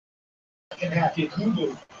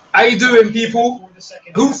How you doing, people?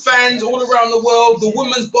 Who fans all around the world? The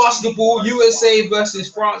women's basketball, USA versus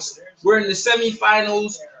France. We're in the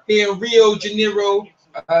semi-finals here in Rio de Janeiro,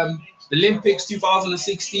 Olympics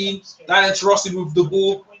 2016. Diana Taurasi with the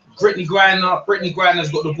ball. Brittany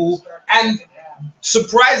Griner's got the ball, and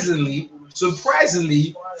surprisingly,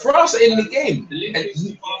 France are in the game. And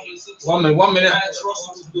 1 minute.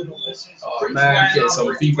 Oh man, get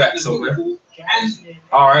some feedback somewhere.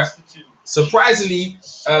 All right. Surprisingly,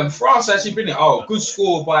 France actually been it. Oh, good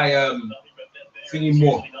score by Thingy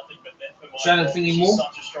Moore. Shannon Thingy Moore.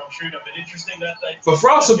 But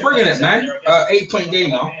France are bringing it, man. 8-point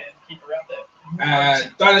game now.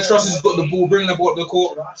 Diana Taurasi's got the ball, bringing the ball up the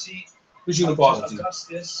court. Who's you gonna pass it to?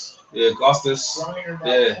 Yeah, Augustus.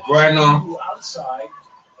 Yeah, Griner.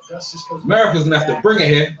 America's gonna have to bring it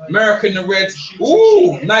here. America in the red.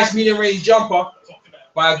 Ooh, nice medium range jumper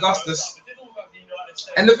by Augustus.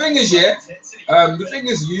 And the thing is,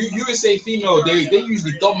 USA female, they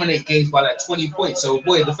usually dominate games by like 20 points. So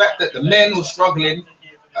boy, the fact that the men were struggling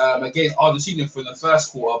against Argentina for the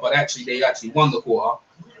first quarter, but they actually won the quarter.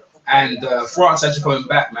 And France actually coming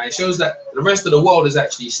back, man. It shows that the rest of the world is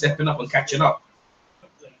actually stepping up and catching up.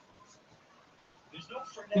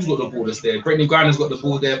 Who's got the ball that's there? Brittany Griner's got the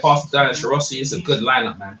ball there. Pass to Diana Taurasi. It's a good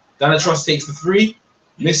lineup, man. Diana Taurasi takes the three,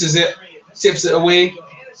 misses it, tips it away,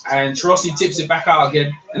 and Taurasi tips it back out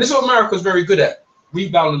again. And this is what America's very good at.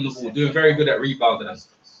 Rebounding the ball. Doing very good at rebounding them.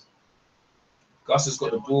 Gus has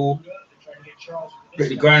got the ball.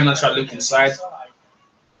 Brittany Griner trying to look inside.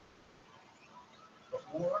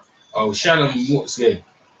 Oh, Shannon Moore's game.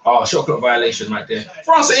 Oh, shot clock violation right there.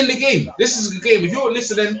 France are in the game. This is the game. If you're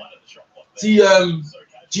listening to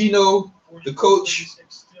Gino, the coach,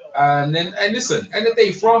 and listen, end of the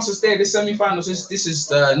day, France is there. This semi-finals. This is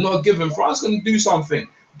not a given. France going to do something.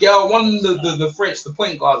 One of the French, the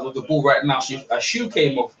point guard with the ball right now. A shoe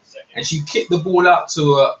came off, and she kicked the ball out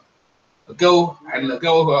to a girl, and the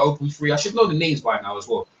girl who opened free. I should know the names by now as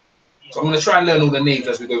well. So I'm going to try and learn all the names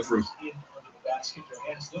as we go through.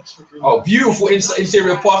 Oh, beautiful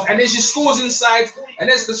interior pass, and then she scores inside, and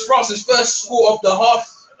there's this France's first score of the half.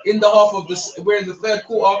 In the half of this, we're in the third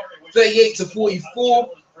quarter, 38-44,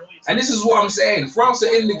 and this is what I'm saying. France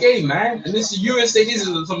are in the game, man, and this is USA. These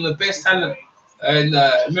are some of the best talent in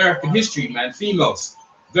American history, man. Females,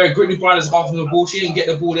 very Brittany Griner's half of the ball. She didn't get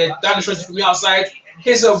the ball there. Diana Taurasi from the outside.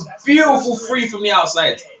 Here's a beautiful free from the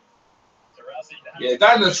outside. Yeah,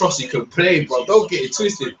 Diana Taurasi can play, bro. Don't get it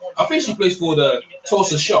twisted. I think she plays for the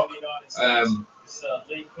Tulsa Shock. I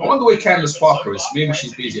wonder where Candace Parker is. Maybe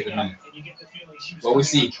she's busy at the minute. Well, we'll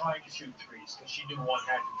see.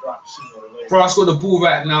 France got the ball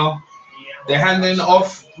right now. They're handing it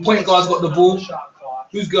off. Point guard's got the ball.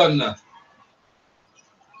 Who's got now?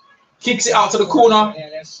 Kicks it out to the corner.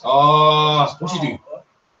 Oh, what'd she do?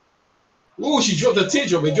 Oh, she dropped the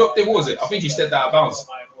teardrop. It dropped it. What was it? I think she stepped out of bounds.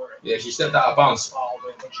 Yeah, she stepped out of bounds.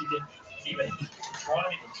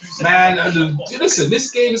 Man, listen, this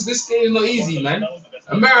game is not easy, man.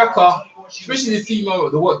 America, especially the female,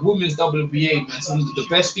 the women's WNBA, man, some of the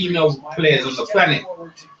best female players on the planet.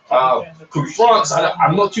 France,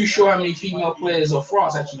 I'm not too sure how many female players of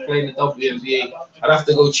France actually play in the WNBA. I'd have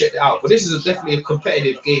to go check it out. But this is definitely a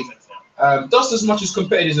competitive game. Just as much as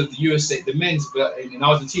competitive as the USA, the men's, but in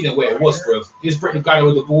Argentina where it was, bro. Here's Brittany Griner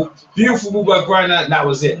with the ball. Beautiful move by Griner, and that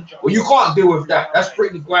was it. Well, you can't deal with that. That's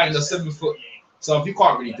Brittany Griner, 7 foot. So you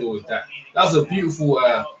can't really deal with that. That was a beautiful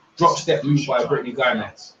drop step move by Brittany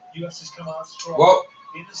Griner. Well,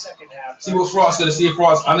 see what France going to see.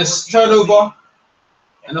 France and this turnover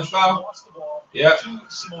and a foul. Yeah.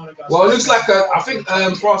 Well, it looks like I think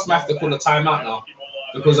France might have to call a timeout now,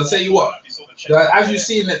 because I tell you what, as you've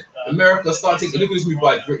seen it, America start taking. Look at this move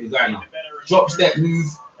by Brittany Griner. Drop step move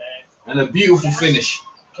and a beautiful finish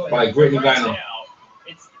by Brittany Griner.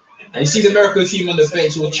 And you see the American team on the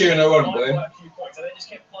bench all cheering her on, boy.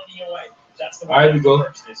 All right, here we go.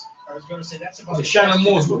 Shannon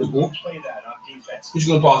Moore's got the ball. Who's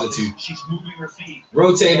going to pass it to?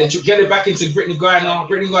 Rotate it, get it back into Brittany Griner.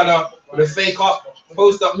 Brittany Griner with a fake up,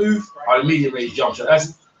 post up move. Oh, the medium range jump shot.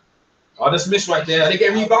 That's missed right there. Are they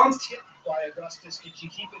getting rebound?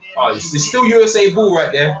 Oh, it's still USA ball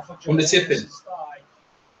right there from the tip in.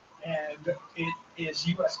 And it is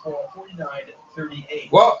US ball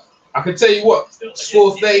 49-38. Well, I can tell you what,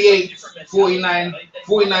 score 38-49,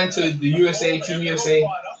 49 to the USA, Team USA.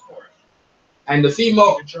 And the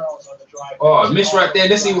female, oh, missed right there.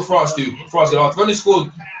 Let's see what France do. France got only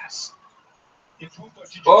scored.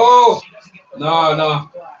 Oh, no.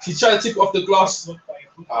 She's trying to tip off the glass.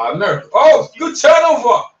 America. Oh, good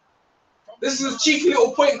turnover. This is a cheeky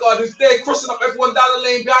little point guard who's there crossing up everyone down the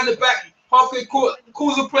lane behind the back. halfway court,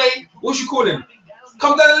 calls a play. What's she calling?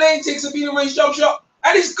 Come down the lane, takes a medium range jump shot,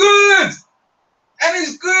 and it's good. And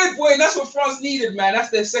it's good, boy. And that's what France needed, man. That's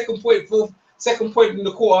their second point in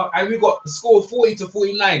the quarter, and we got the score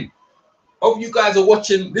 40-49. Hope you guys are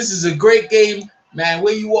watching. This is a great game, man.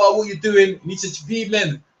 Where you are, what you're doing, you need to be,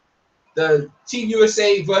 man. The Team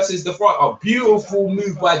USA versus the France. A beautiful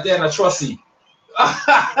move by Dana Trossi.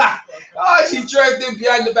 Oh, she dragged him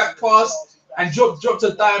behind the back pass and dropped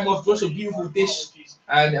a dime off. Just a beautiful dish,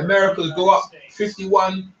 and America go up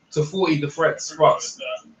 51-40. The France.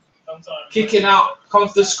 Kicking out,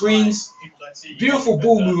 comes the screens. Beautiful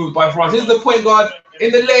ball movement by France. Here's the point guard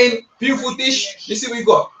in the lane. Beautiful dish. Let's see what we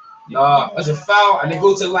got. That's a foul, and they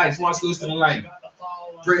go to the line. France goes to the line.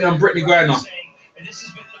 Brittany Griner. And this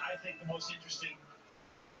has been, I think, the most interesting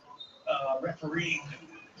referee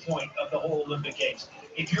point of the whole Olympic Games.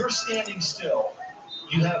 If you're standing still,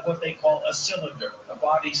 you have what they call a cylinder, a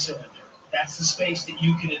body cylinder. That's the space that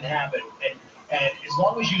you can inhabit. And as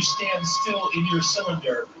long as you stand still in your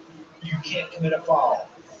cylinder, you can't commit a foul.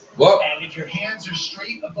 What? And if your hands are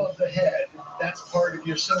straight above the head, that's part of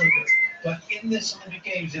your cylinder. But in this Olympic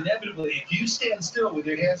Games, inevitably, if you stand still with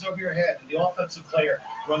your hands over your head and the offensive player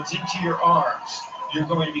runs into your arms, you're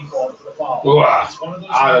going to be called for the foul. Wow.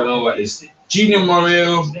 I don't know what this. Junior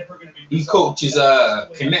Morel, he coaches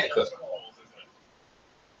Connecticut.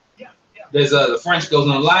 There's the French goes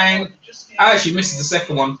on the line. I actually missed the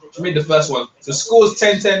second one. She made the first one. The score's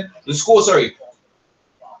 10-10. The score, sorry.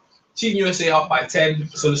 Team USA up by 10.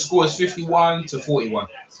 So the score is 51-41.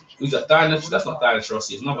 Who's that? Diana? That's not Diana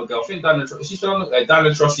Trossi. It's another girl. I think Diana Trossi. She's still on Diana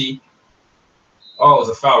Trossi. Oh, it was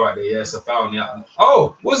a foul right there. Yeah, it's a foul on the out.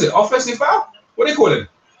 Oh, what was it? Offensive foul? What are they calling?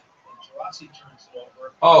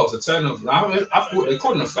 Oh, it's a turnover. I thought they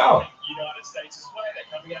called it a foul.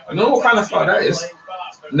 I know what kind of foul that is.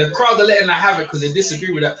 And the crowd are letting that have it because they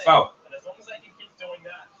disagree with that foul.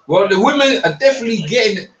 Well, the women are definitely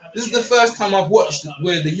getting it. This is the first time I've watched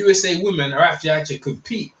where the USA women are actually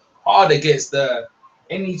compete hard against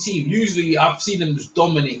any team. Usually I've seen them just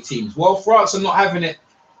dominate teams. Well, France are not having it.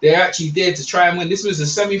 They're actually there to try and win. This was a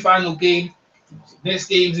semi-final game. Next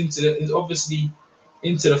game's is obviously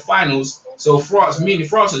into the finals. So France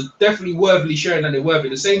is definitely worthily showing that they're worthy.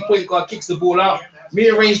 The same point guard kicks the ball out,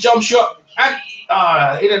 mid-range jump shot, and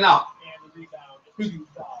in and out.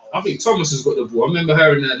 I think Thomas has got the ball. I remember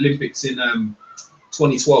her in the Olympics in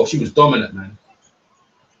 2012. She was dominant, man.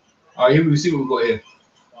 All right, here we see what we got here.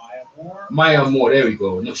 Maya Moore, there we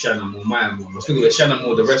go. Not Shannon Moore, Maya Moore. I was thinking about Shannon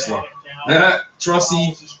Moore, the wrestler.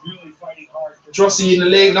 Trossi in the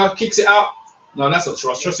leg now, kicks it out. No, that's not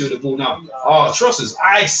Tross. Trossi with the ball now. Oh, Tross is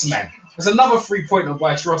ice, man. There's another 3-pointer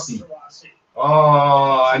by Trossi.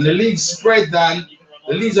 Oh, and the lead spread down.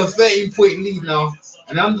 The lead's a 13-point lead now.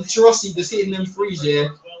 And under Trossi, just hitting them threes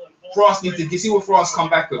here. France need to see what France come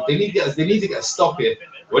back with. They need to get a stop here.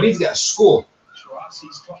 Or they need to get a score.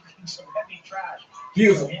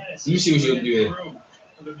 Beautiful. Let me see what you're gonna do here.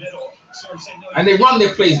 And they run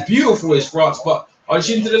their plays beautiful as France, but are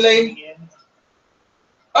she into the lane?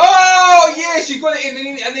 Oh yeah, she got it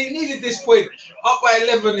in, and they needed this point. Up by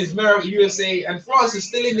 11 is America, USA, and France is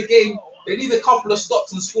still in the game. They need a couple of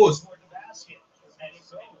stops and scores.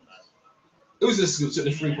 It was just took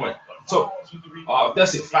the 3-point. So,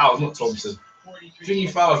 that's it. Fouls, not Thompson. 3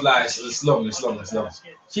 fouls, like it's long.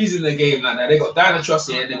 She's in the game now. They got Diana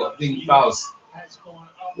Trossi and they got 3 fouls.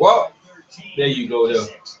 Well, there you go. There.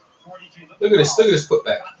 Look at this. Look at this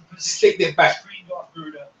putback. Stick that back.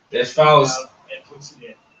 There's fouls.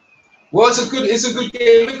 Well, it's a good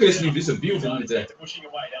game. Look at this move. It's a beautiful move there.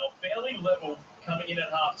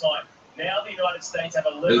 Now the United States have a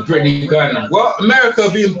little Brittany Griner. Well, America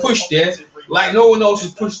are being pushed there like no one else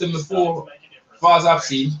has pushed them before, as far as I've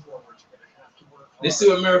seen. Let's see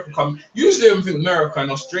what America come. Usually, I think America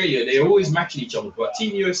and Australia, they always matching each other. But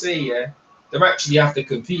Team USA, yeah, they actually have to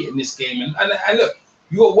compete in this game. And look,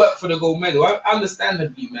 you got to work for the gold medal.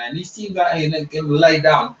 Understandably, man, these teams out here get laid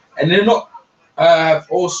down, and they're not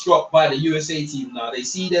all struck by the USA team now. They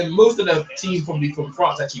see them. Most of the team probably from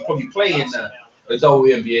France actually probably play in the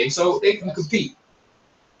WNBA, so they can compete.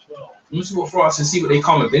 Let's see what France and see what they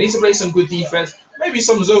come with. They need to play some good defense. Maybe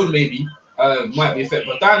some zone, might be a fit.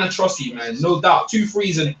 But Diana Trossi, man, no doubt, 2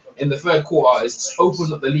 threes in the third quarter has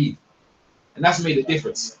opened up the lead, and that's made a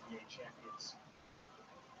difference.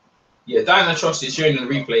 Yeah, Diana Trossi is showing in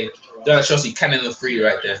the replay. Diana Trossi cannon the 3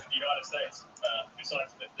 right there.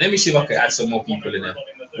 Let me see if I can add some more people in there.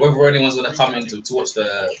 Whether anyone's going to come in to watch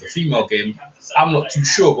the female game, I'm not too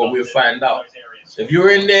sure, but we'll find out. If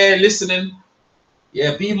you're in there listening,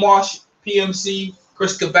 yeah, B Marsh, PMC,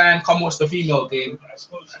 Chris Caban, come watch the female game.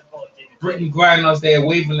 Brittany Griner's there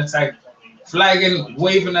waving the tag. flagging,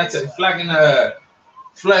 waving at it, flagging her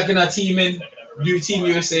team in, new Team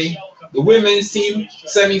USA. The women's team,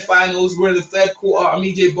 semi-finals. We're in the third quarter. I'm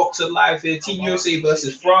EJ Boxer live here. Team USA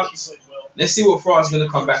versus France. Let's see what France is going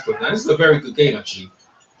to come back with. Now, this is a very good game, actually. In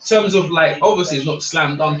terms of, like, obviously, it's not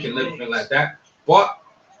slam dunk and everything like that. But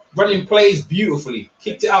running plays beautifully.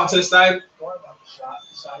 Kicked it out to the side.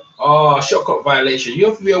 Oh, shot clock violation. You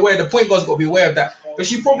have to be aware. The point guard's got to be aware of that. But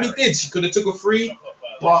she probably did. She could have took a free,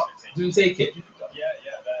 but didn't take it.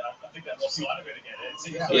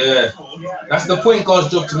 Yeah, that's the point guard's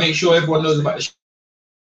job to make sure everyone knows about the shot.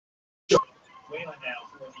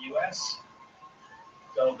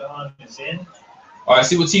 All right,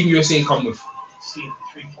 see what Team USA come with.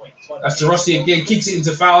 That's Taurasi again. Kicks it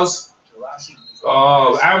into fouls.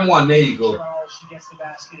 Oh, and one. There you go.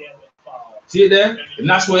 See it there? And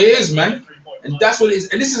that's what it is, man. And that's what it is.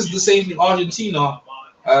 And this is the same thing Argentina,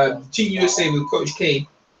 Team USA with Coach K,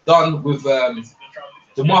 done with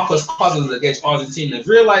DeMarcus Cousins against Argentina,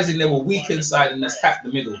 realizing they were weak inside and that's tapped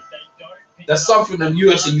the middle. That's something that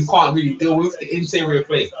USA you can't really deal with, the interior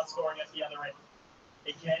play.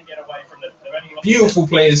 Beautiful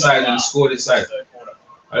play inside and scored inside.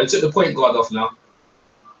 They took the point guard off now.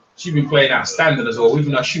 She's been playing outstanding as well,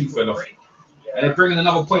 even her shoe fell off. And they're bringing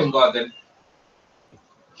another point guard then.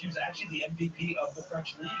 She was actually the MVP of the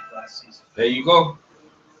French League last season. There you go.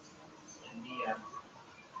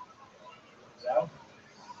 Out.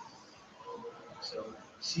 So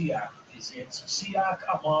Siak is in. So Siak,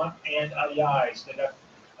 Amon, and Ayai. They got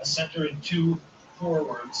a center and two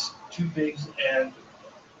forwards, two bigs, and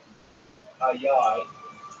Ayai.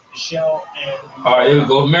 Michelle and. All right, here we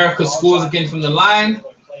go. America scores again from the line,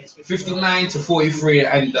 59-43,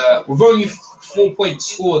 and we've only 4 points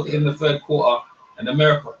scored in the third quarter. And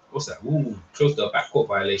America, what's that? Ooh, close to a backcourt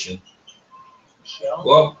violation.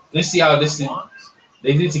 Well, let's see how this is.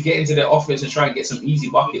 They need to get into their offense and try and get some easy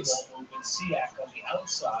buckets.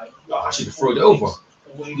 Oh, I should have thrown it over.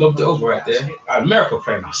 Lobbed it over right there. America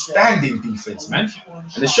playing outstanding defense, man.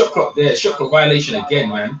 And the shot clock there, shot clock violation again,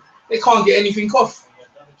 man. They can't get anything off.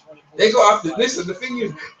 They go after. Listen, the thing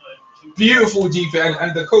is, beautiful defense,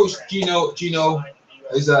 and the coach Gino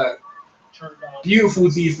is a beautiful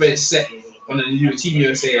defense set on the Team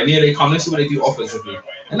USA, and here they come. Let's see what they do offensively.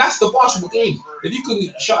 And that's the basketball game. If you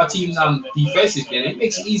can shut a team down defensively, it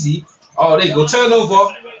makes it easy. Oh, there you go.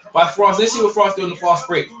 Turnover by France. Let's see what France do on the fast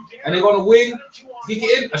break. And they're going to win. Kick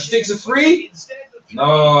it in. And she takes a three.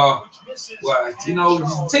 No. Well, you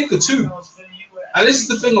know, take a two. And this is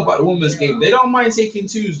the thing about the women's game. They don't mind taking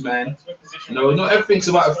twos, man. You know, not everything's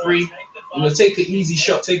about a three. You know, take an easy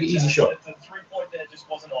shot. Take an easy shot.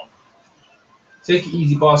 Take an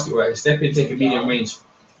easy basket, right? Step in, take a medium range.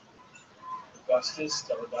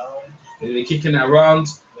 They're kicking that around.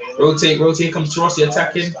 Rotate. Comes Taurasi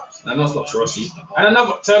attacking. No, not Taurasi. And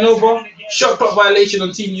another turnover. Shot clock violation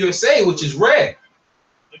on Team USA, which is rare.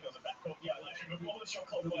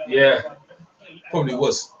 Yeah, probably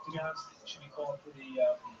was.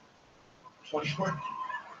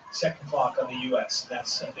 Second clock on the US.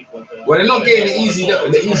 That's, I think, what the. Well, they're not getting the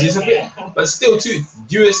easiest of it, but still, too,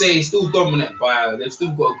 USA is still dominant by. They've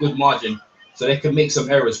still got a good margin, so they can make some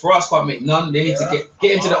errors. For us, can't make none. They need to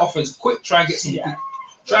get into the offense quick. Try and get some.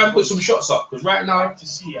 Try and put some shots up, because right now,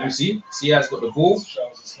 you see, Sia's got the ball.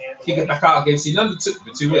 Kick it back out against another two.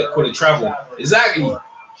 Call it travel. Exactly.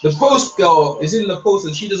 The post girl is in the post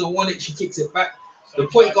and she doesn't want it. She kicks it back. The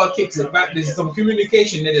point guard kicks it back. There's some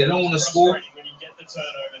communication there. They don't want to score.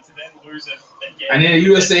 And then the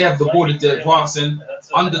USA have the ball advancing.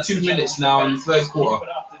 Under 2 minutes now in the third quarter.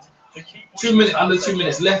 Under 2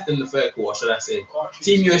 minutes left in the third quarter, should I say?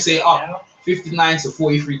 Team USA up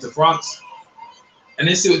 59-43 to France. And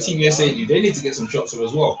let's see what Team USA do. They need to get some shots up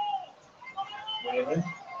as well.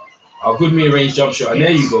 A good mid-range jump shot, and there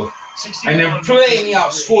you go. And then playing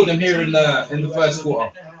outscored them here in the first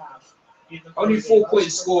quarter. Only 4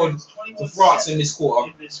 points scored to France in this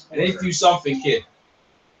quarter. And they do something here.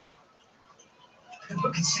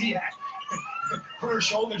 Look and see that. Put her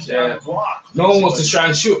shoulders down and block. No one wants to try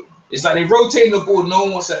and shoot. It's like they rotate the ball. No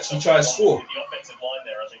one wants to actually try and score.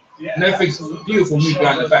 And everything's beautiful move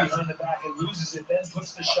behind the back.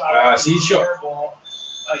 See his shot.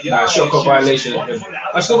 Nah, shot clock violation.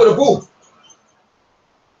 I still got the ball.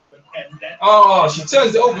 Oh, she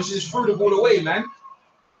turns it over. She just threw the ball away, man.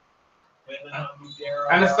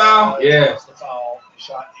 And the foul, yeah.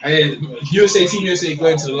 And then Team USA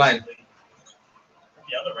going to the line.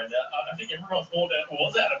 The other end, I think everyone thought that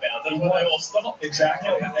was out of bounds. That's why they all stopped. Exactly.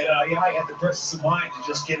 And I had the presence of mind to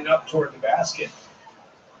just get it up toward the basket.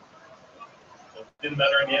 It didn't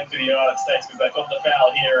matter in the end for the United States because they got the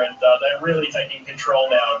foul here, and they're really taking control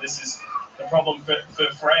now. This is the problem for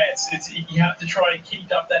France. You have to try and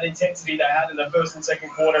keep up that intensity they had in the first and second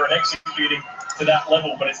quarter and executing to that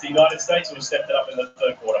level. But it's the United States who have stepped it up in the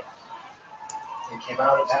third quarter. They came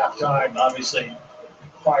out at halftime, obviously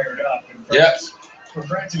fired up. And for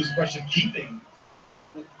France, it was a question of keeping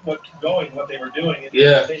what they were doing. And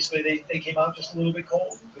basically, they came out just a little bit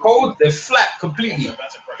cold. They're flat completely.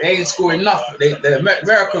 They ain't scoring nothing.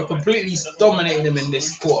 America completely dominating them in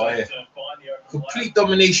this quarter here. Complete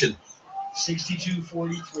domination.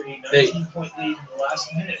 62-43, 19-point lead in the last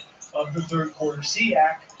minute of the third quarter.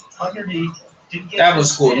 Siak underneath. They haven't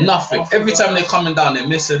scored nothing. Every time they're coming down, they're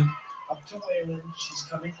missing. Up to Whalen, she's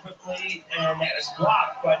coming quickly, and that is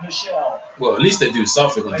blocked by Michelle. Well, at least they do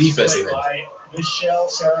something on defense. By Michelle,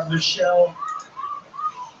 Sarah Michelle.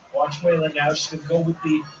 Watch Whalen now. She's going to go with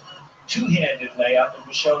the two-handed layup, and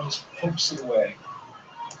Michelle just pokes it away.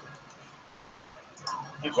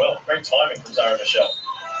 Well, great timing from Sarah Michelle.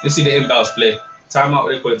 Let's see the inbounds play. Timeout, what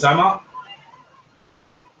do they call it? Timeout?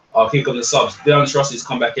 I'll kick on the subs. Dylan Trossey's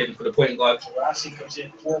come back in for the point guard. Tarasi comes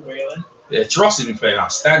in for Whalen. Yeah, Trossey's been playing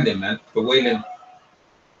outstanding, man. For Whalen.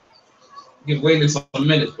 Give Whalen some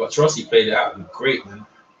minutes, but Trossey played it out great, man.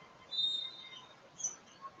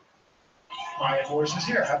 Maya Morris is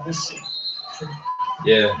here. Have this seat.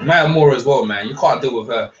 Yeah, Maya Moore as well, man. You can't deal with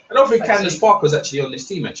her. I don't think Candace Parker's actually on this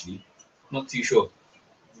team, actually. Not too sure.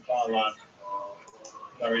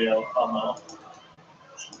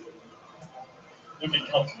 Looking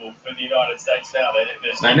comfortable for the United States now.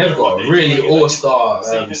 They've got a really all-star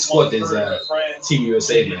squad. Is Team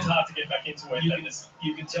USA, man. It's hard to get back into it.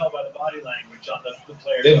 You can tell by the body language on the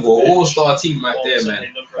players. They've got an all-star team right there,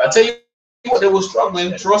 man. But I tell you what, they were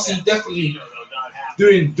struggling. Trossey definitely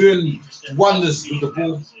doing wonders with the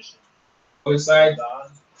ball. Inside,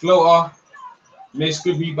 floater. Makes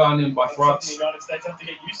good rebounding by France. The United States have to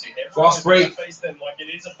get used to it. Fast break.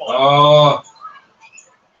 Oh.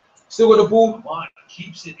 Still with the ball.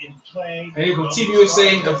 Keeps it in play. And you go Team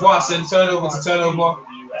USA advancing, turnover to turnover.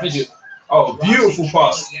 Oh, beautiful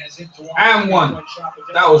pass. And one.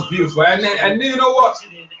 That was beautiful. And you know what?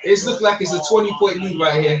 It looks like it's a 20-point lead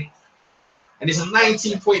right here. And it's a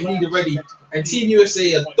 19-point lead already. And Team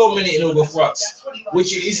USA are dominating over France.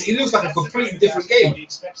 Which is, it looks like a completely different game.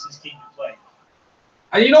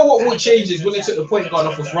 And you know what change is when they took the point guard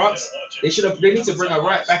off of France? They need to bring her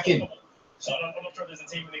right back in. So I'm not sure there's a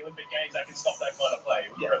team in the Olympic Games that can stop that kind of play.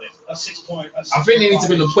 Yeah, a 6-point. I think they need to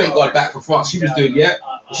bring the point guard back for France. She was doing, Is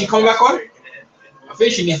she coming back on? I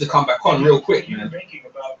think she needs to come back on real quick, man.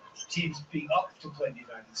 About teams being up to play the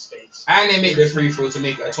United States. And they make their free throw to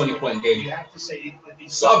make it a 20-point game. You have to say that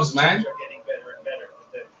these subs, man, are getting better and better.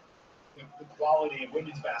 The quality of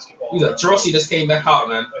women's basketball. Look, Tarasi just came back out,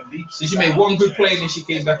 man. So she made one good play and then she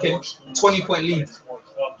came back in. 20-point lead. More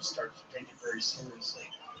clubs start to take it very seriously.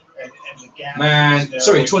 And the gap, man,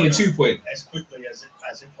 sorry, 22-point. As quickly as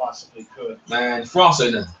it possibly could. Man, France are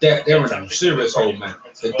in they're in a serious hole, man.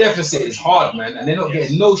 The deficit is hard, man, and they're not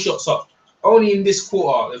getting no shots up. Only in this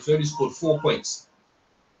quarter, they've only scored 4 points.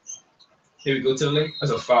 Here we go to the lane.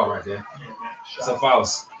 That's a foul right there. That's a foul.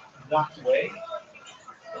 Knocked away.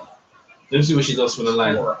 Let me see what she does from the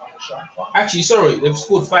line. Actually, sorry, they've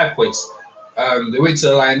scored 5 points. They went to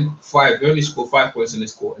the line 5. They only scored 5 points in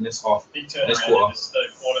this quarter, in this half. Big turnaround in this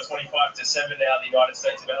third quarter, 25-7 now. The United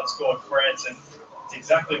States have outscored France, and it's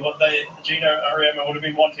exactly what Gino Ariema would have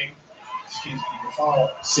been wanting. Excuse me, the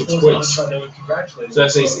foul. 6 points. So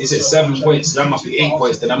that's is it 7 points? That must be 8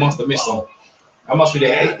 points. Then I must have missed them. That must be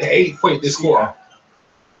the 8 point this quarter.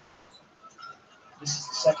 This is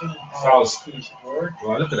the second fouls.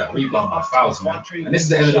 Wow, look at that rebound by fouls, man. And this is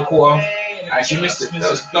the end of the quarter. I actually missed it.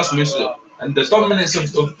 That was plus missed it. And the dominance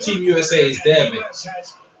of Team USA is there, man.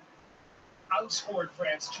 Outscored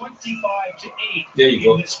France 25-8. There you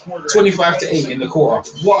go. 25-8 in the quarter.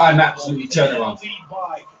 What an absolutely turnaround. Lead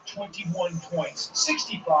by 21 points.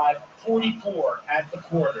 65-44 at the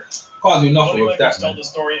quarter. Can't do nothing with that, man.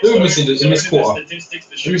 Who missing in this quarter? Let me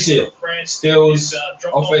see it. Steals,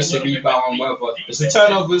 offensive rebound, whatever. It's the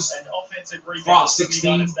turnovers. France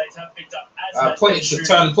 16.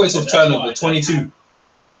 Points of turnover 22.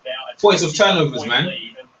 Points of turnovers, man.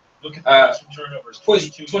 Points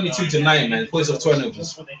 22-9, man. Points of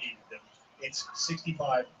turnovers. It's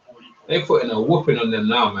 65-44. They're putting a whooping on them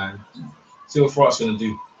now, man. See what France gonna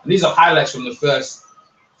do. And these are highlights from the first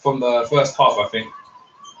half, I think.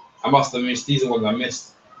 I must have missed. These are ones I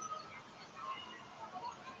missed.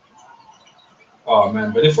 Oh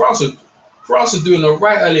man, but if France are doing it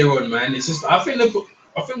right earlier on, man. It's just I think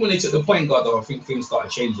when they took the point guard, though, I think things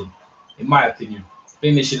started changing. In my opinion, I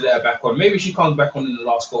think they should let her back on. Maybe she comes back on in the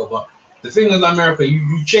last quarter. But the thing with America,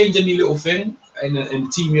 you change any little thing in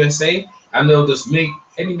Team USA, And they'll just make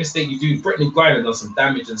any mistake you do. Brittany Griner done some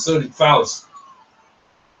damage, and so did Fouls.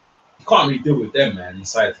 You can't really deal with them, man,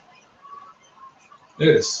 inside. Look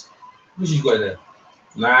at this. Who's you got there?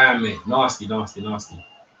 Nah, mate. Nasty, nasty, nasty.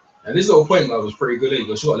 And this little point guard was pretty good.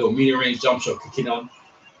 She got a little medium range jump shot kicking on.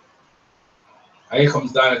 And here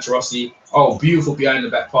comes Diana Taurasi. Oh, beautiful behind the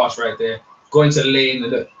back pass right there. Going to the lane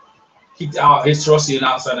and look. Kicked out. Here's Taurasi on the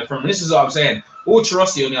outside of the front. This is what I'm saying. All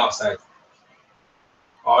Taurasi on the outside.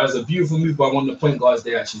 Oh, there's a beautiful move by one of the point guards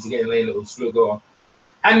there actually to get in lane, a little slow goal.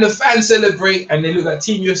 And the fans celebrate and they look like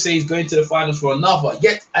Team USA is going to the finals for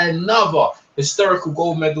yet another historical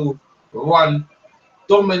gold medal run,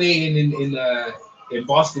 dominating in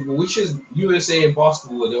basketball, which is USA in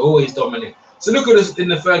basketball. They always dominate. So look at us in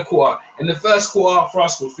the third quarter. In the first quarter,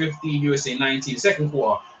 France scored 15, USA 19. Second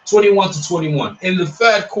quarter, 21-21. In the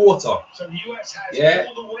third quarter, so the US has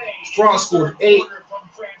pulled away. France scored 8.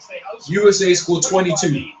 USA scored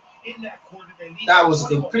 22. That was a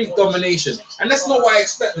complete domination, and that's not what I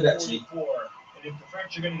expected actually. And if the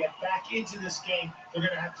French are going to get back into this game, they're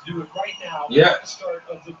going to have to do it right now. Yeah. At the start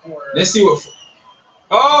of the quarter. Let's see what.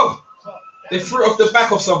 Oh, they threw it off the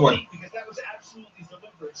back of someone. Because that was absolutely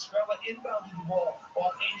deliberate. Skrella inbounded the ball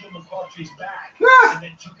off Angel McCautry's back and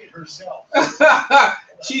then took it herself.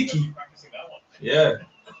 Cheeky. Yeah.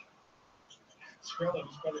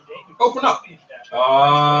 Open up.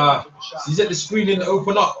 She's at the screen and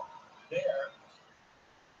open up.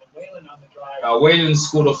 Whalen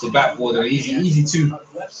scored off the backboard. Easy two.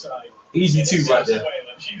 Easy two right there.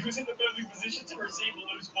 She was in the perfect position to receive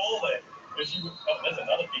a loose ball there. There's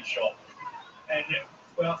another big shot. And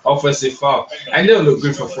offensive foul. And they'll look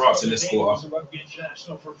good for France in this quarter.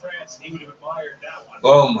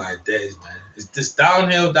 Oh my days, man. It's just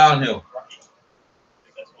downhill.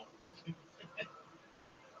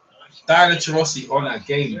 Diana Taurasi on that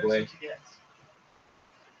game, boy.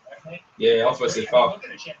 Yeah, offensive foul.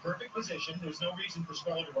 Perfect position. There's no reason for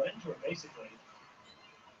Skrella to run into it, basically.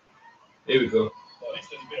 Here we go.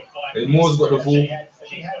 And Moore's got the ball.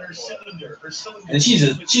 She had her cylinder. And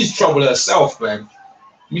she's trouble herself, man.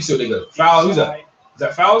 Let me see what they got. Foul. Who's that? Is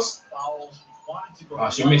that Fouls? Oh,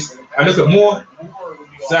 she missed. And look at Moore.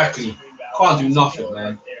 Exactly. Can't do nothing,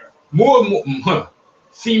 man. Moore,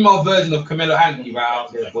 female version of Carmelo Anthony right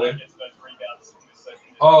out there, boy.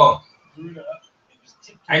 Oh.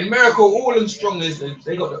 And America, all them strong. They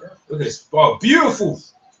got the, look at this. Wow, beautiful.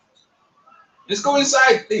 Let's go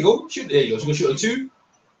inside. There you go. Shoot. There you go. She's gonna shoot a 2.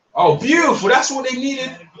 Oh, beautiful. That's what they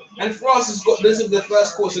needed. And France has got this in the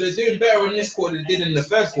first quarter, so they're doing better in this quarter than they did in the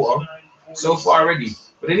third quarter so far already.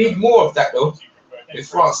 But they need more of that though. If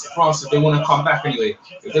France, if they want to come back anyway,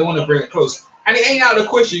 if they want to bring it close. And it ain't out of the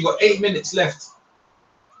question. You got 8 minutes left.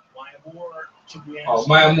 Oh,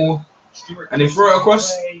 Maya Moore. And they throw it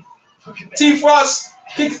across. Team France.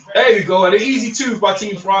 Kick. There you go. And an easy 2 by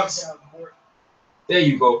Team France. There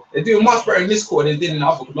you go. They're doing much better in this quarter than they did in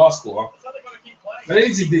the last quarter. But they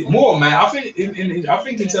need to do more, man. I think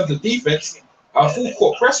in terms of defense, a full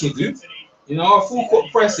court press would do. You know, a full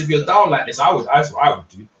court press if you're down like this, that's what I would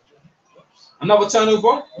do. Another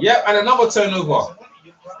turnover. Yep, and another turnover.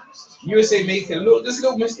 USA making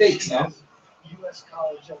little mistakes now.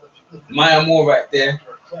 Maya Moore right there.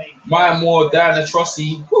 Maya Moore, Diana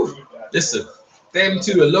Taurasi. Listen, them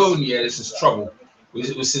two alone, yeah, this is trouble.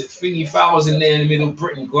 Was thingy Fouls in there in the middle,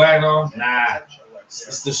 Brittany Griner? Nah,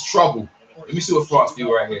 it's just trouble. Let me see what France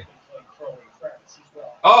do right here.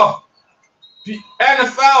 Oh, and a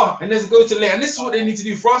foul, and let's go to lane. And this is what they need to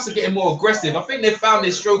do. France are getting more aggressive. I think they found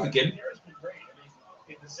their stroke again.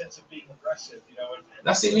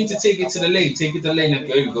 That's it. You need to take it to the lane. Take it to the lane and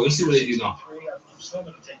go. Here we go. Let's see what they do now.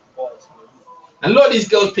 And a lot of these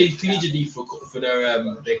girls play collegiately for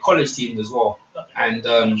their college teams as well. And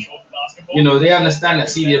you know, they understand that.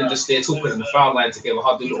 See them just there talking in the foul line together,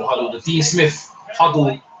 huddle. The Dean Smith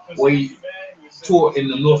huddle where he taught in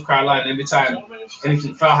the North Carolina. Every time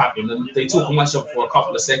anything foul happened, and they talk much up for a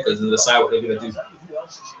couple of seconds and decide what they're gonna do.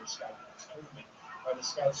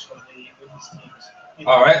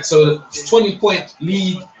 All right, so it's 20-point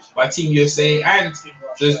lead by Team USA, and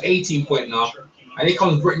there's 18-point now. And here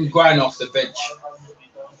comes Brittany Griner off the bench.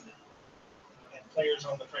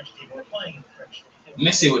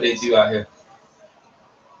 Let's see what they do out here.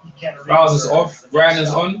 Fouls is off, Griner's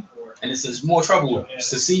on, and it says more trouble.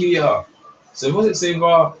 Cecilia. So what's it saying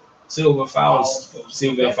about Silver Fouls?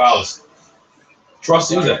 Sylvia Fouls.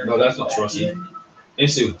 Taurasi, who's that? No, that's not Taurasi.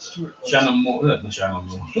 It's Shannon Moore. Not Shannon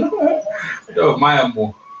Moore. No, Maya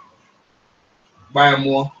Moore. Maya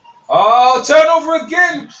Moore. Oh, turnover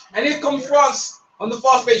again! And here comes France on the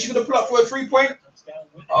fast break. She's gonna pull up for a 3-point.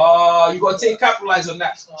 You gotta capitalize on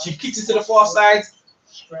that. She kicks it to the far side.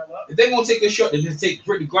 If they won't take a shot, then just take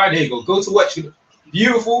Brittany Griner. There you go. Go to watch.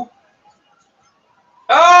 Beautiful.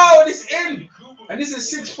 Oh, this in. And this is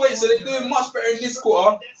 6 points, so they're doing much better in this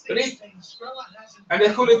quarter. But and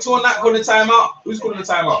they're calling the timeout. Who's calling the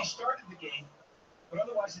timeout?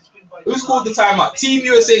 Who's called the timeout? Team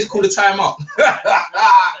USA is called the timeout.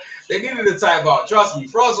 They needed a timeout. Trust me.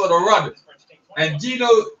 France on the run. And Gino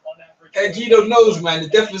knows, man, the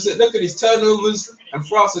deficit. Look at his turnovers. And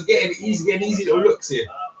France are getting easy little looks here.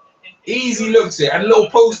 Easy looks here. And a little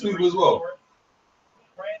post move as well.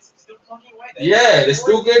 Yeah, they're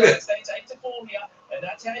still getting it.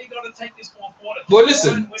 Well,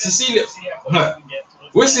 listen, Cecilia.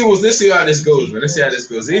 Let's see how this goes, man. Let's see how this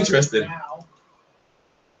goes. Interesting.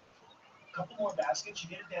 Couple more baskets, you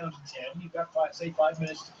get it down to 10. You've got 5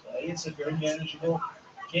 minutes to play. It's a very manageable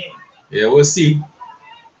game. Yeah, we'll see.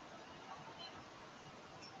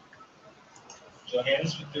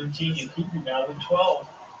 Johannes with 13, Yakubu now with 12.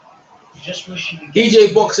 You just wish you could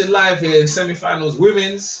EJ Boxing Live here in semifinals,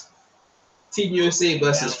 women's Team USA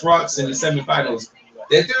versus France in the semifinals.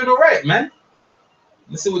 They're doing all right, man.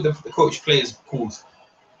 Let's see what the coach players calls.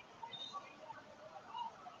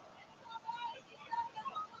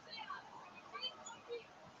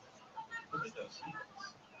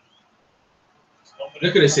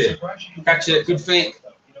 Look at this here. Catch it, good fake.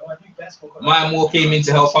 Maya Moore came in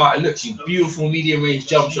to help out. And look, she's beautiful medium range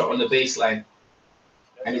jump shot on the baseline.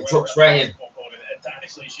 And it drops right in.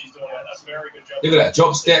 Look at that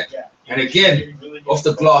jump step. And again, off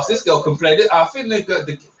the glass. This girl can play. I think they got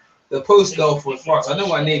the post girl for France. I know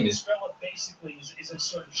what her name is.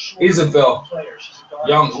 Isabel.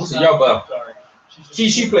 Young. What's a young girl?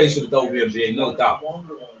 She plays for the WNBA, no doubt.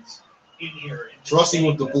 Trusting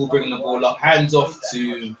with the ball, bringing the ball up, hands off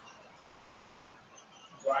to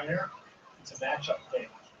Griner. It's a matchup thing,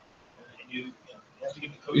 and you have to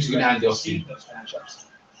give the coach. Who's gonna hand it off to? Those matchups.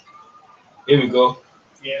 Here we go.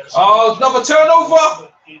 Yeah, oh, another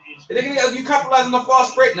turnover. You capitalize on the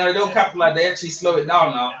fast break. No, they don't capitalize. They actually slow it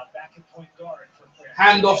down now.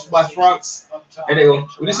 Handoffs by France. There they go.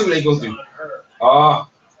 Let's see what they're gonna do.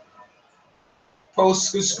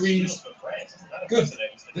 Post, good screens. Good.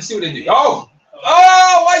 Let's see what they do. Oh,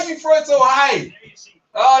 why you throw it so high?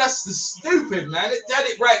 Oh, that's the stupid, man. It had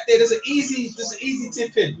it right there. There's an easy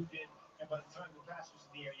tip in.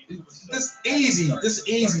 This easy.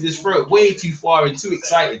 Just throw it way too far and too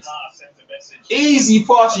excited. Easy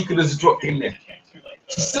pass you could have just dropped in there.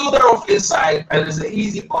 She's still there off inside, and there's an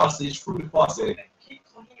easy pass. Just threw the pass in.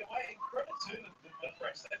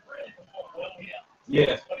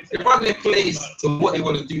 Yeah, they run their plays to what they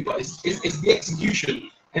want to do, but it's the execution.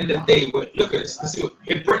 End of the day, but look at this. Let's see what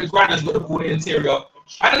Brittany Griner's got the ball in the interior.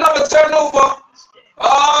 And another turnover.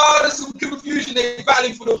 Oh, there's some confusion. They're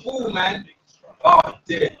battling for the ball, man. Oh,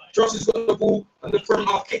 dear. Josh has got the ball on the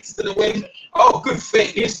perimeter, kicks it to the wing. Oh, good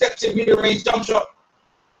fake. He steps in, medium range, jump shot.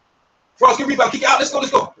 France, good rebound, kick it out. Let's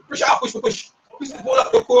go. Push it out, push. Push the ball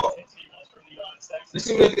up the court. Let's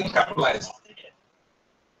see what they can capitalize.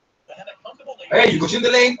 There you go, in the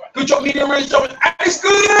lane. Good job, medium range jump. And it's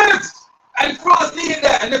good! And France needed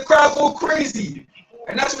that, and the crowd go crazy.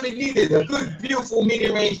 And that's what they needed, a good, beautiful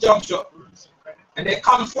medium range jump shot. And they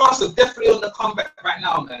come, France are definitely on the comeback right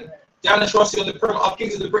now, man. Janice Rossi on the perimeter,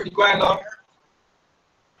 kicks to the Brittany Griner.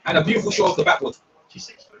 And a beautiful shot off the backboard.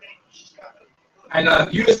 And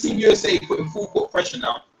Team USA putting full court pressure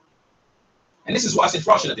now. And this is what I said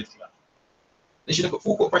France should have done. They should have put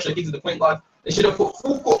full court pressure, kicks to the point guard. They should have put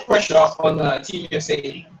full court pressure on Team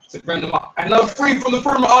USA to bring them up. And now free from the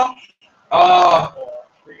perimeter.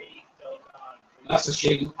 That's a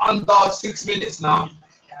shame. Under 6 minutes now.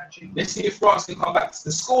 Let's see if France can come back.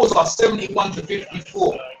 The scores are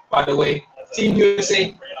 71-54, by the way. Team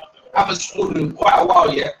USA haven't scored in quite a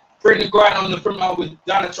while yet. Brittany Griner on the perimeter with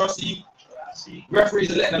Dana Trusty.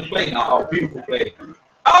 Referees are letting them play now. Oh, beautiful play.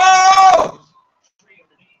 Oh!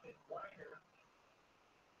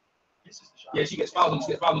 Yeah, she gets fouled.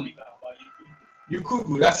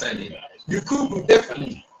 Yakubu, that's her name. Yakubu,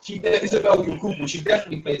 definitely. Isabel Yakubu, she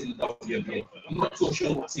definitely plays in the WNBA. I'm not so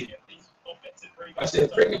sure what team. I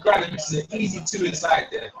said, Brittany Griner misses an easy 2 inside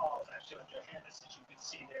there.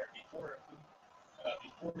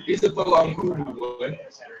 Isabel Yakubu, boy.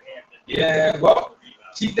 Yeah, well,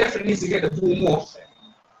 she definitely needs to get the ball more.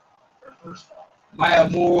 Maya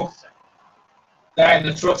Moore,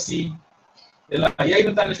 Diana Trusty. They're like, yeah,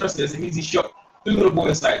 even Diana Trusty, that's an easy shot. Look at the ball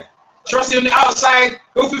inside. Trusty on the outside,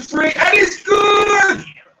 go for 3, and it's good!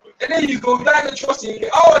 And then you go Diana Trusty.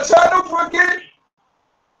 Oh, a turnover again.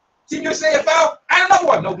 Team USA a foul, and another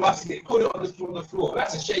one. No glass get put it on the floor.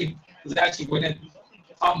 That's a shame. Because it actually went in.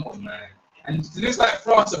 Come on, man. And it looks like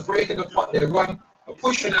France are breaking apart their run A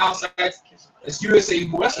push on the outside. It's USA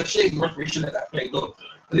ball. That's a shame the referee shouldn't let that play go.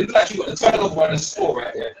 But it looked like you got the turnover and the score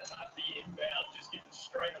right there. The inbound just given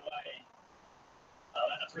straight away.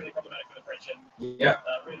 That's really problematic for the French. Yeah.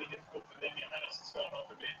 Really difficult for them. Johannes has gone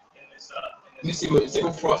off a bit in this. Let me see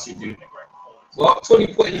what France will do. Well,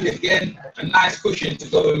 20-point lead again. A nice cushion to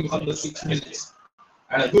go in under 6 minutes.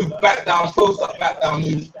 And a good back down, post up, back down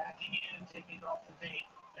move.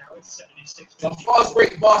 Some fast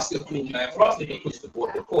break basketball, man. France need to push the ball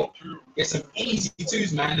to the court. Get some easy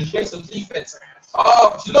twos, man, and play some defense.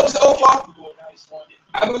 Oh, she looks over.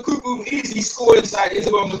 And Makubu easy score inside.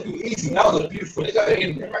 Isabel Makubu easy. That was a beautiful. They got it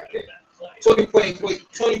in there right there. 20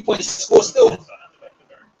 point score still.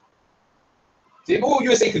 See, all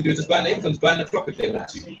USA can do is just ban the clock if they want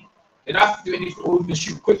to. They don't have to do anything or even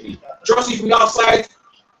shoot quickly. Drossi from the outside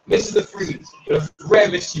misses the free. With a rare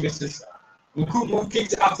miss, she misses. Makubu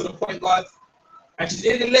kicks it out to the point guard. And she's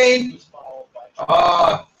in the lane.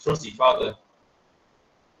 Drossi fouled her.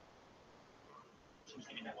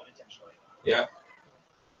 Yeah.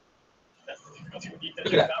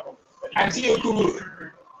 Look at that. And Tia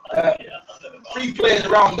Kubu, 3 players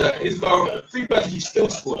around her. Is about 3 players he still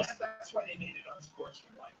scored. That's why they made it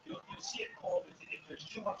unsportsmanlike. You'll see it called if there's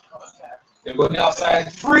too much contact. They're going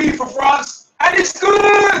outside. 3 for France. And it's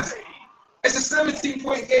good! It's a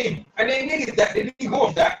 17-point game. And they needed that. They need more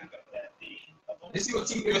of that. Let's see what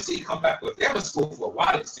Team USA come back with. They haven't scored for a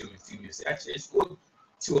while. It's Team USA. Actually, they scored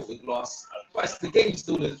 2 of the loss. But the game is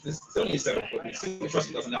still it's only a 7-point. It's still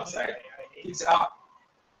trusting doesn't outside. Kicks it out.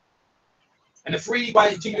 And the free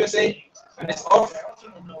by Team USA. And it's off.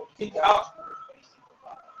 Kick it out.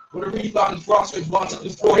 With a rebound, France with advance up the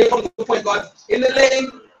floor. Here comes the point guard in the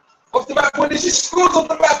lane. Off the back one. She scores off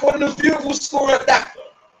the back one. A beautiful score at that.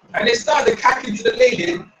 And they started hacking to the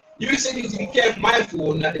lane. USA need to be careful,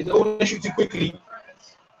 mindful that they don't want to shoot too quickly.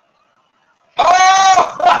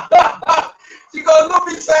 Oh! She got a look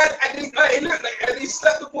inside and it looked like and he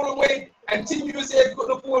slapped the ball away. And Team USA got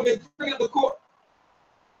the ball and they bring up the court.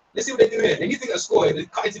 Let's see what they do here. They need to get a score here. They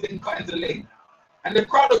cut into the lane. And the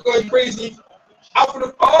crowd are going crazy. Out for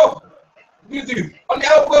the what do you do? On the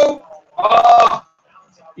elbow.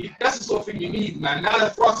 That's the sort of thing you need, man. Now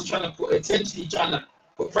that France is trying to put intentionally trying to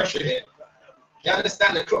put pressure here. You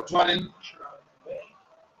understand the clock's running.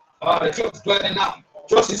 The clock's burning up.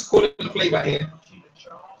 Josh is calling the play right here.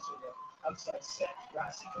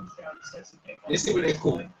 Let's see what they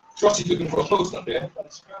call. Josh is looking for a post up there.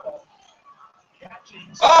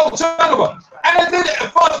 Oh, turnover. And they did it. A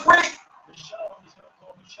fast break.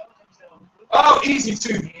 Oh, easy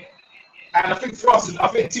too. And I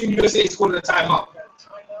think Team USA scored a timeout.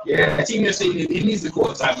 Yeah, Team USA needs to call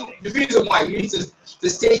a timeout. The reason why you need to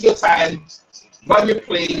just take your time, run your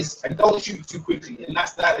plays, and don't shoot too quickly. And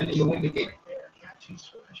that's that, and then you'll win the game.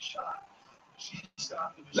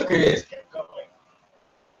 Look at it.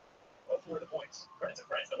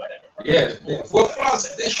 Yeah, for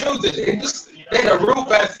France, they showed it. They had a real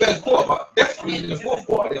bad third quarter, but definitely in the fourth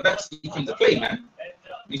quarter, they've actually come to play, man.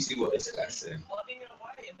 Let me see what this guy said.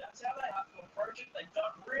 That's how they have to approach it. They've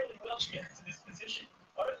done really well to get into this position.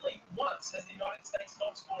 Only once has the United States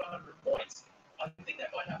not scored 100 points. I think that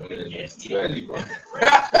might happen again. It's too early, bro.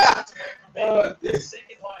 The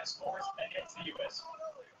second highest scorers against the US.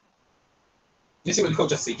 Let's see what the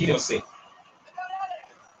coach has to say. He don't say.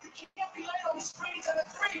 You can't be late on the screens and the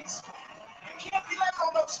threes. You can't be late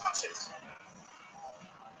on those switches.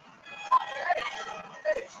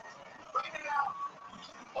 Hey, bring it out.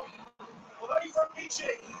 Well, are you from BJ?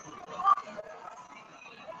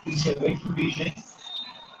 BJ, wait for BJ.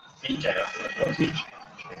 BJ.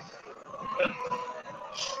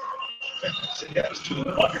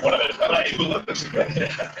 Might be one of those plays.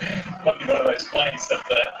 Might be one of those plays that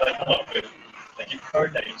they come up with. They give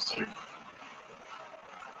code names to.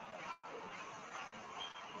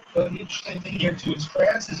 But the interesting thing here too is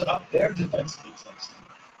France is up their defense defense.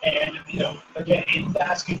 And again, in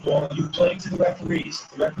basketball, you play to the referees.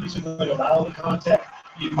 The referees are going to allow the contact.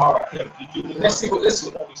 You do the Let's see what this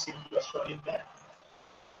is. we see the Australian net.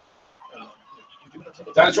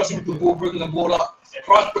 Don't trust him with the ball, bringing the ball up.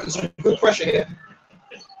 France putting some good pressure here.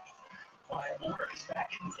 Is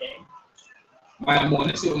back in the game. Maya Moore,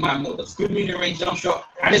 let's see what Maya Moore does. Good medium range jump shot,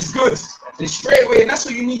 and it's good. And it's straight away, and that's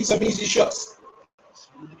what you need, some easy shots.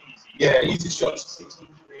 Yeah, easy shots. 63,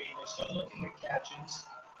 they're still looking at catches.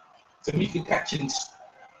 Tamika Catchings.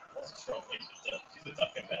 She's a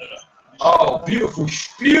tough competitor. Oh, beautiful,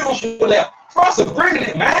 beautiful layup. France are bringing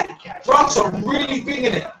it, man. France are really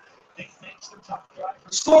bringing it.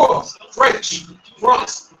 Score, French,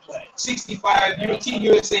 France, 65, Team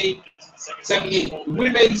USA, 78.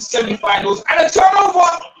 Women's semifinals, and a turnover.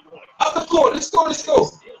 Up the court. Let's go. Let's go.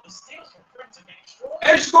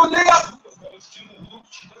 And she go lay up.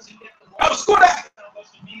 I'll score that.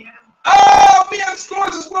 Oh, Mian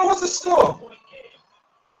scores as well. What's the score?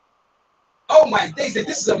 Oh my days,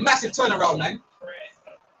 this is a massive turnaround, man.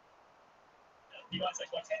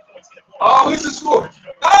 Oh, who's the score?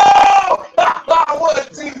 Oh, what a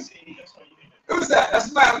team. Who's that?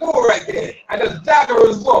 That's Maya Moore right there. And the dagger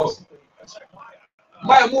as well.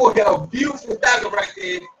 Maya Moore hit a beautiful dagger right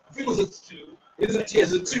there. I think it was a 2.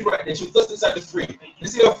 It's a 2 right there. She was just inside the 3. You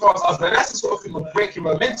see her fast up, man. That's the sort of thing of breaking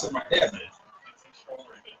momentum right there, man.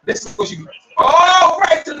 This is what she. Oh,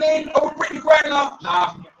 right to lane over Brittany Griner.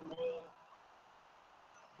 Nah.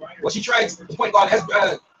 Well, she tries. The point guard has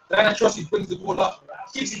Diana Trusty brings the ball up,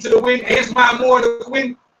 kicks it to the wing. Here's Maya Moore in the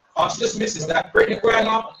wing. Oh, she just misses that. Brittany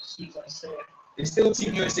Griner. It's still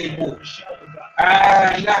Team USA ball.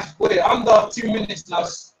 And that's what under 2 minutes now.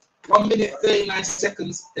 1 minute 39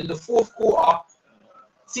 seconds in the 4th quarter.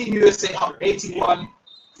 Team USA up 81,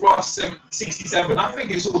 France 67. I think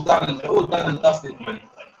it's all done and dusted, man.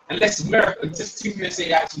 Unless America, just Team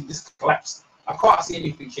USA actually just collapsed. I can't see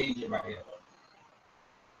anything changing right here.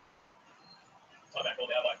 I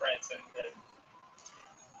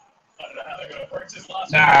don't know how they're going to work this last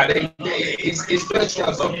it's very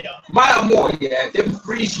strong. So Maya Moore, yeah, them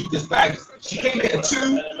 3 she just bagged. She came in at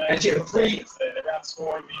 2 and she had a 3.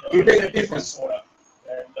 It made a difference.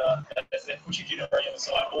 And they're pushing you to the other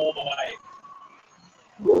side all the way.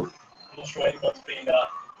 Woo. I'm not sure anyone's been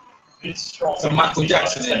this strong. So Michael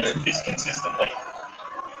Jackson in there. This consistently.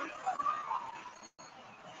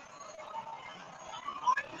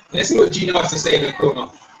 Let's see what Gino has to say in the corner.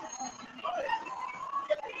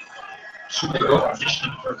 Should they go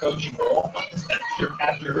audition for a coaching role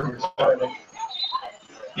after retirement?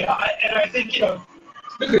 Yeah, I think, you know,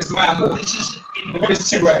 look at this Maya Moore. this is Look at this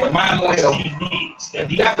 2 right here. Maya Moore. They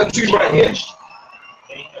got the 2 right here.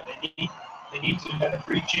 They need to kind of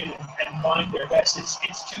reach in and find their best. It's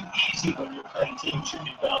too easy when you're playing teams who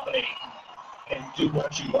can dominate and do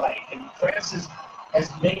what you like. And France has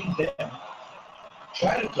made them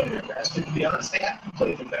try to play their best, but to be honest, they haven't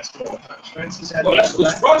played their best all the time. France has had. Well, that's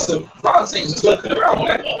because France ain't just looking around,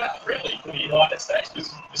 man. Well, not really for the United States.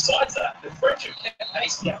 Besides that, the French have kept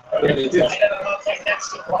pace. Yeah, they did. And that's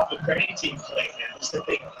the problem with any team playing now, is that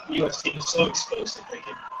the U.S. team is so explosive. They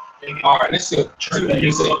can All right, let's see. I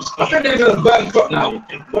think they're going to burn clock now.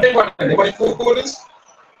 What they running? They running 4 quarters?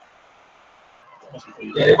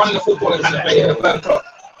 Yeah, they're running the 4 quarters and they're going to burn clock.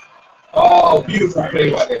 Oh, beautiful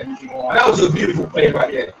play right there. And that was a beautiful play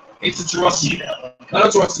right there. Into Tarossi.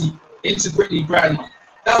 Not Tarossi. Into Brittany Griner.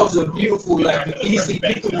 That was a beautiful, like, easy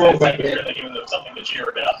pick and roll right there.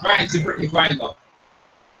 Right into Brittany Griner.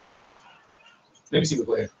 Let me see what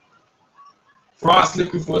we're France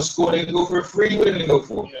looking for a score. They're going to go for a 3. What are they going to go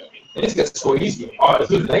for? They just get to score easy. Oh, the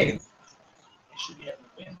good lane.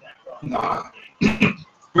 Nah.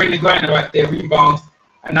 Brittany Griner right there. Rebound.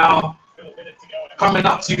 And now coming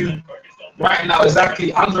up to right now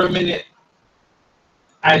exactly under a minute,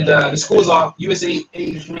 and the scores are USA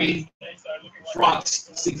 83, France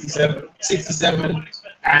 67,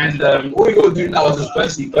 and all we gotta do now is just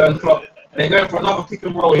basically burn clock. They're going for another pick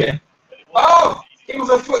and roll here. Oh, he was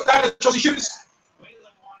a foot down the Chelsea shoots.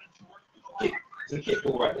 It's a kick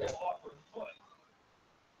ball right there.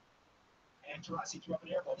 And Tarasi threw up an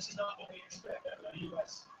air ball. This is not what we expect out of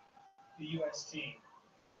the U.S. team.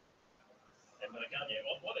 And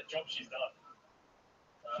what a job she's done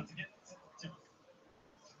to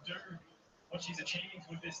do what she's achieved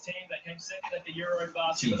with this team. They came second at the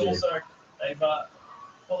Eurobasket, but also they've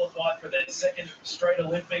qualified for their 2nd straight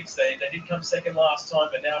Olympics. They did come second last time,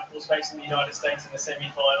 but now of course facing the United States in the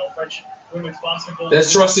semi-final. French women's basketball.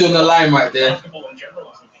 There's Trusty on the line right there. Basketball in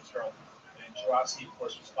general is looking strong. And Tarasi, of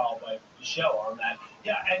course, was followed by Michelle on that.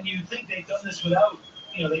 Yeah, and you think they've done this without,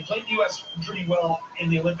 you know, they played the U.S. pretty well in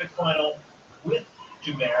the Olympic final with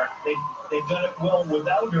Dumer. They've done it well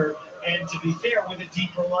without her, and to be fair, with a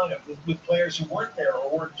deeper lineup, with players who weren't there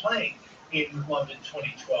or weren't playing in London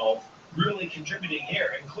 2012, really contributing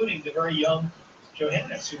here, including the very young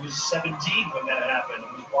Johannes, who was 17 when that happened,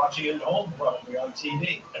 and was watching it at home probably on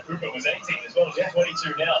TV. And Rupa was 18 as well. She's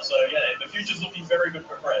 22 now, so yeah, the future's looking very good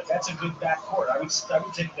for France. That's a good backcourt. I would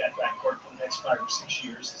take that backcourt for the next 5 or 6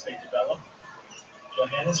 years as they develop.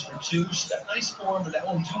 Johannes for 2, that nice form, but that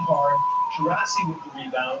one too hard. Tarasi with the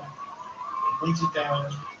rebound, and brings it down,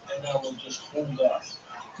 and now we'll just hold up.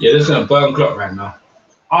 Yeah, this is a burn clock right now.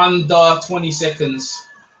 Under 20 seconds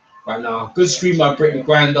right now. Good screen by Brittany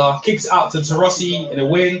Griner. Kicks out to Tarossi in the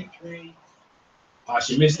wing. Ah,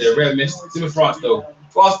 she missed it. Rare miss. Team of France though.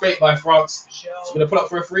 Fast break by France. She's gonna pull up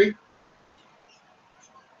for a 3.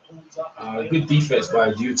 Good defense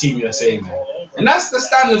by Team USA, man. And that's the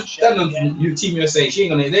standard Team USA.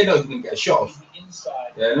 They're not even gonna get a shot off.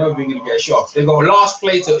 They're not even gonna get a shot off. They go last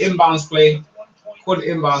play to inbounds play, quarter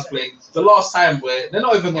inbounds play. The last time where they're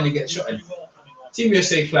not even gonna get a shot in. Team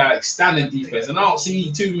USA play like standard defense, and I don't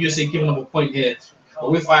see Team USA giving up a point here,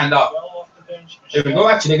 but we'll find out. There we go.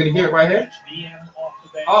 Actually, they're gonna give it right here.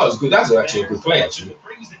 Oh, it's good. That's actually a good play, actually.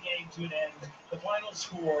 Brings the game to an end. The final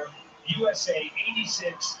score: USA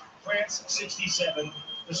 86, France 67.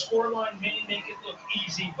 The scoreline may make it look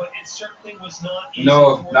easy, but it certainly was not easy.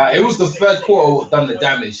 No, it was the third quarter that done the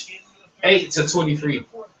damage. 8-23.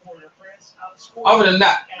 Other than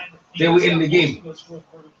that, they were in the game.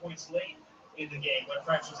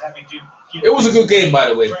 It was a good game, by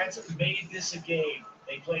the way. France made this a game.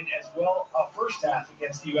 They played as well a first half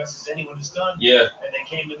against the U.S. as anyone has done. Yeah. And they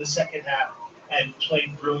came in the second half and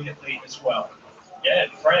played brilliantly as well. Yeah,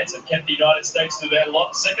 France have kept the United States to their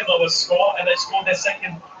second lowest score, and they scored their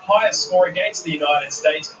second highest score against the United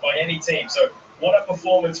States by any team. So what a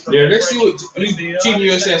performance from let's see what Team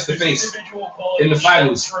USA has to face in the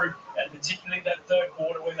finals. And particularly that third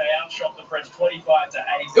quarter when they outshot the French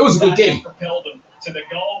 25-8. It was a good game. Propelled them to the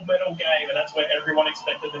gold medal game, and that's where everyone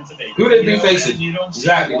expected them to be. Who they be facing?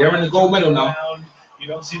 Exactly, they're in the gold medal now. You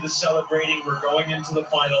don't see the celebrating. We're going into the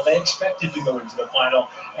final. They expected to go into the final,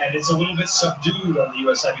 and it's a little bit subdued on the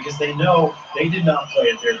U.S. side because they know they did not play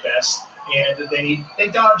at their best, and they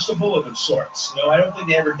dodged a bullet of sorts. I don't think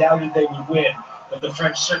they ever doubted they would win, but the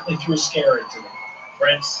French certainly threw a scare into them.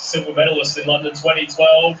 France, silver medalist in London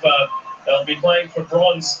 2012. They'll be playing for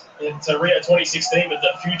bronze in Rio 2016, but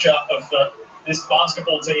the future of this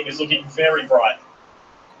basketball team is looking very bright.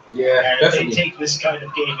 Yeah, and if they take this kind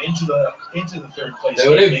of game into the third place,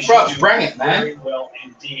 they should bring it, man. Very well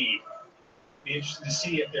indeed. Be interested to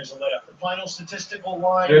see if there's a let up. The final statistical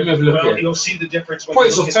line, you'll see the difference when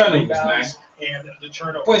points you of look at turnovers, the man. And the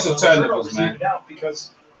turnovers. Points of turnovers, man. Out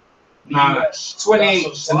because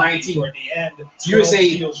 28-19. The end,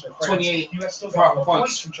 USA 28 US still got more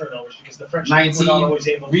points from turnovers because the French 19 were not always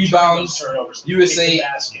able to rebounds. turnovers. USA,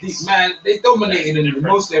 man, they dominated in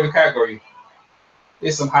mostly every category.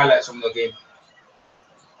 Here's some highlights from the game.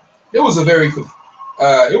 It was a very good.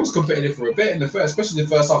 It was competitive for a bit in the first, especially the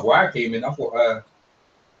first half where I came in. I thought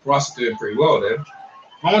France were doing pretty well there.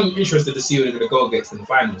 I'm interested to see who they're going to go against in the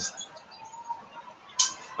finals.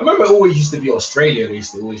 I remember it always used to be Australia. They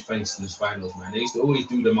used to always face in the finals, man. They used to always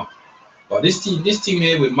do them up. But this team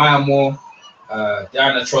here with Maya Moore,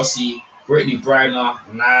 Diana Trossi, Brittany Briner,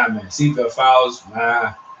 nah, man. Cynthia Fowles,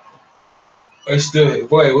 nah. Let's do it,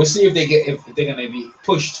 boy. We'll see if they're gonna be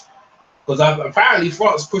pushed. Because apparently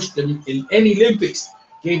France pushed them in any Olympics,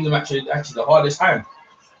 gave them actually the hardest time.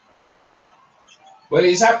 Well,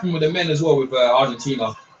 it's happened with the men as well with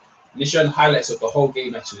Argentina. They're showing highlights of the whole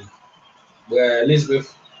game actually, where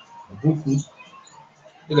Elizabeth Buku,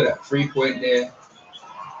 look at that 3-point there.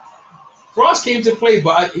 France came to play,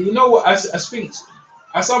 but you know what? I think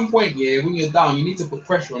at some point, yeah, when you're down, you need to put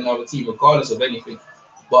pressure on the other team, regardless of anything.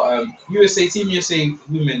 But Team USA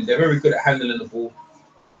women, they're very good at handling the ball.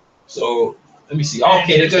 So let me see.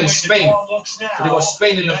 Okay, they're going Spain. So they got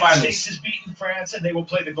Spain in the finals. United States has beaten France, and they will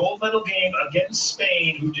play the gold medal game against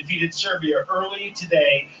Spain, who defeated Serbia early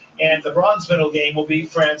today. And the bronze medal game will be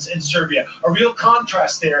France and Serbia. A real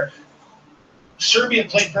contrast there. Serbia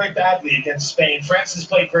played very badly against Spain. France has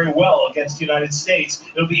played very well against the United States.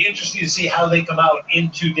 It'll be interesting to see how they come out in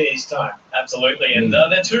 2 days' time. Absolutely, and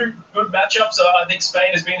they're two good matchups. I think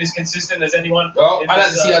Spain has been as consistent as anyone. Well, I'd like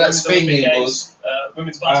to see how that Spain game goes.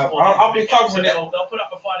 Women's basketball. I'll be covering it. They'll put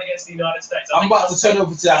up a fight against the United States. I'm about to turn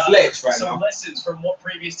over to athletics right now. Some lessons from what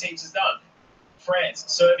previous teams has done. France,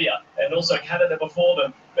 Serbia, and also Canada before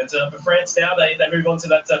them. But for France now, they move on to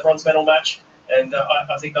that bronze medal match, and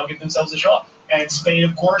I think they'll give themselves a shot. And Spain,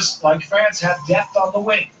 of course, like France, have depth on the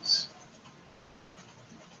wings.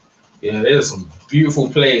 Yeah, there's some beautiful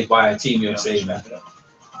plays by Team USA, man.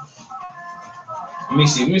 Let me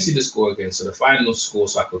see the score again. So the final score,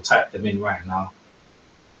 so I could type them in right now.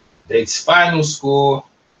 The final score.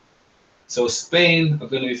 So Spain are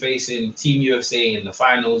going to be facing Team USA in the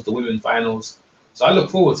finals, the women's finals. So I look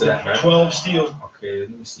forward to that, man. 12 steals. Okay,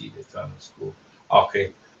 let me see the final score.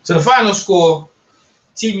 Okay, so the final score.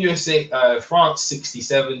 Team USA, France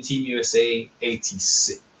 67, Team USA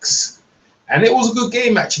 86. And it was a good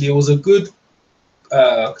game, actually. It was a good,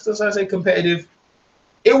 as I say, competitive.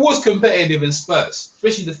 It was competitive in spurts,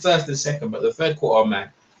 especially the first and second, but the third quarter,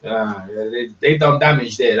 man, they done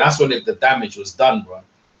damage there. That's when the damage was done, bro.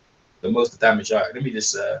 The most damage. All right, let me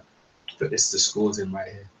just put the scores in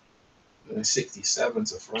right here. 67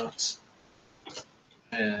 to France.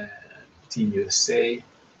 And Team USA.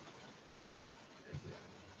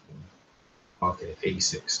 Okay,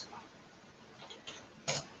 86.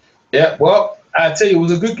 Yeah, well, I tell you, it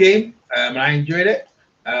was a good game. I enjoyed it.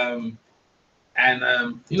 You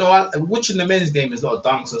know, watching the men's game is a lot of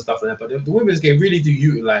dunks and stuff like that, but the women's game really do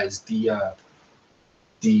utilize the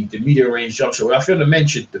medium range jump shot. Well, I feel the men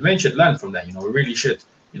should learn from that. You know, we really should.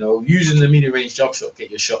 You know, using the medium range jump shot, get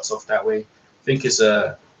your shots off that way. I think it's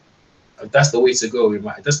that's the way to go.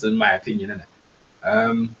 That's in my opinion, isn't it?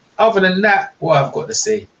 Other than that, what I've got to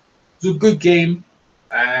say, it was a good game,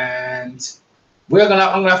 and I'm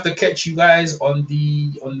gonna have to catch you guys on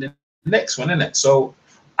the next one, innit? So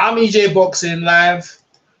I'm EJ Boxing Live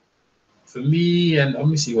for me, and let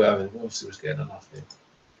me see what's going on after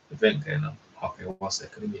event going on. Okay, 1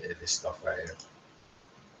 second, let me edit this stuff right here.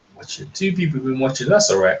 Watching 2 people have been watching.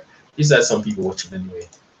 That's all right. He's had some people watching anyway.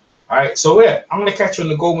 All right, so yeah, I'm gonna catch you on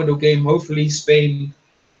the gold medal game. Hopefully, Spain,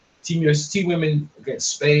 Team USA, Team Women against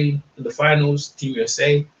Spain in the finals. Team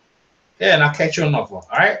USA. Yeah, and I'll catch you on another one.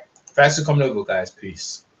 All right. Thanks for coming over, guys.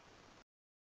 Peace.